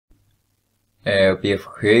Uppgift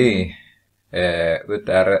 7.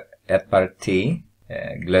 Utar ett parti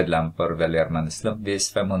glödlampor väljer man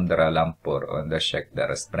slumpvis 500 lampor och undersök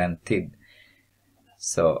deras bräntid.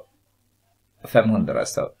 Så 500,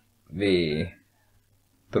 så vi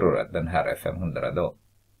tror att den här är 500 då.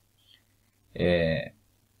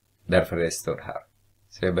 Därför det står här.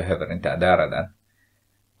 Så jag behöver inte addera den.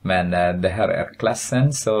 Men det här är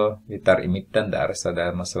klassen, så vi tar i mitten där. Så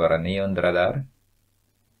det måste vara 900 där.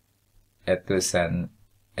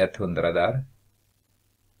 1100 där.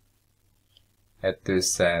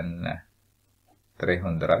 1300.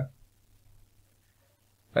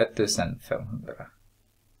 1500.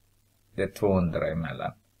 Det är 200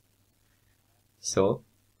 emellan. Så.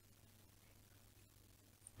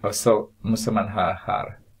 Och så måste man ha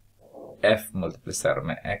här. F multiplicerar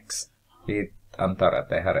med X. Vi antar att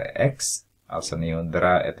det här är X. Alltså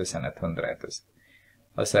 900, 1100, 1000.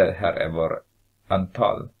 Och så här är vår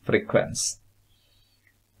antal, frekvens.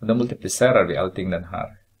 Och då multiplicerar vi allting den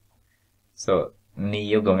här. Så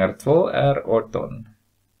 9 gånger 2 är 18.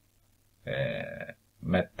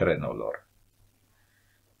 Med 3 nollor.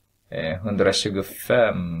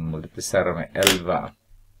 125 multiplicerar med 11.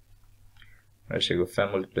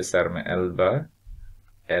 125 multiplicerar med 11.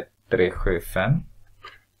 1375.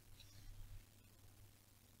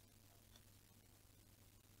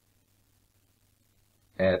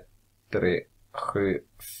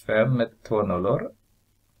 1375 med 2 nollor.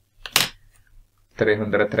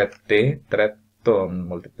 330. 13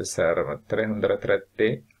 multiplicerar med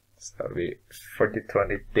 330. Så har vi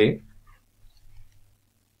 4290.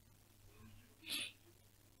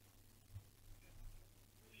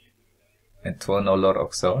 Med 2 nollor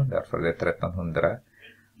också, därför är det 1300.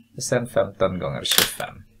 Och sen 15 gånger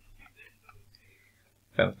 25.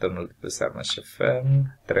 15 multiplicerar med 25.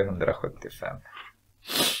 375.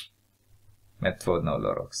 Med 2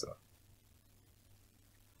 nollor också.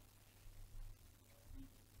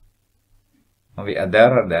 Om vi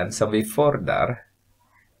adderar den som vi får där.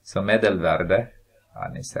 Så medelvärde. Ja,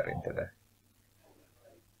 ni ser inte det.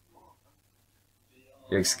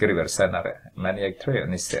 Jag skriver senare. Men jag tror att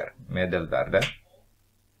ni ser. Medelvärde.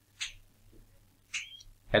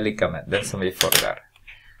 Är lika med den som vi får där.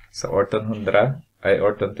 Så 1800 är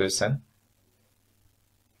 18 000.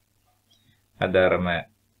 Addera med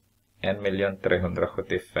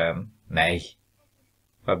 1.375. Nej.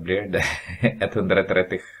 Vad blir det?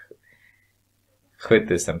 137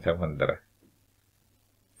 500.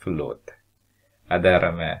 Förlåt.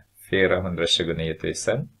 Addera med 429 000.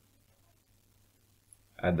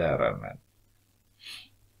 Addera med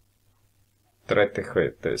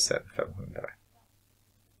 37 500.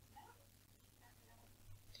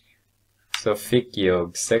 Så fick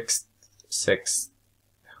jag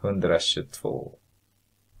 622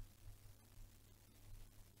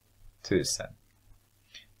 000.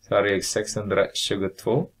 Så har jag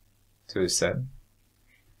 622 000.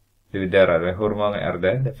 Dividerar det. Hur många är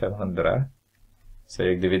det? Det är 500. Så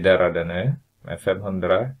jag dividerar det nu med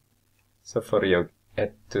 500. Så får jag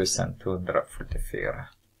 1244.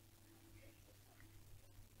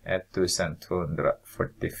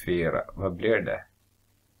 1244. Vad blir det?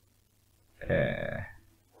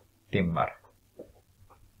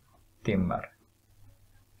 Timmar.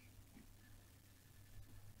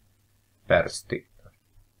 Per styck.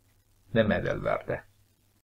 Det är medelvärde.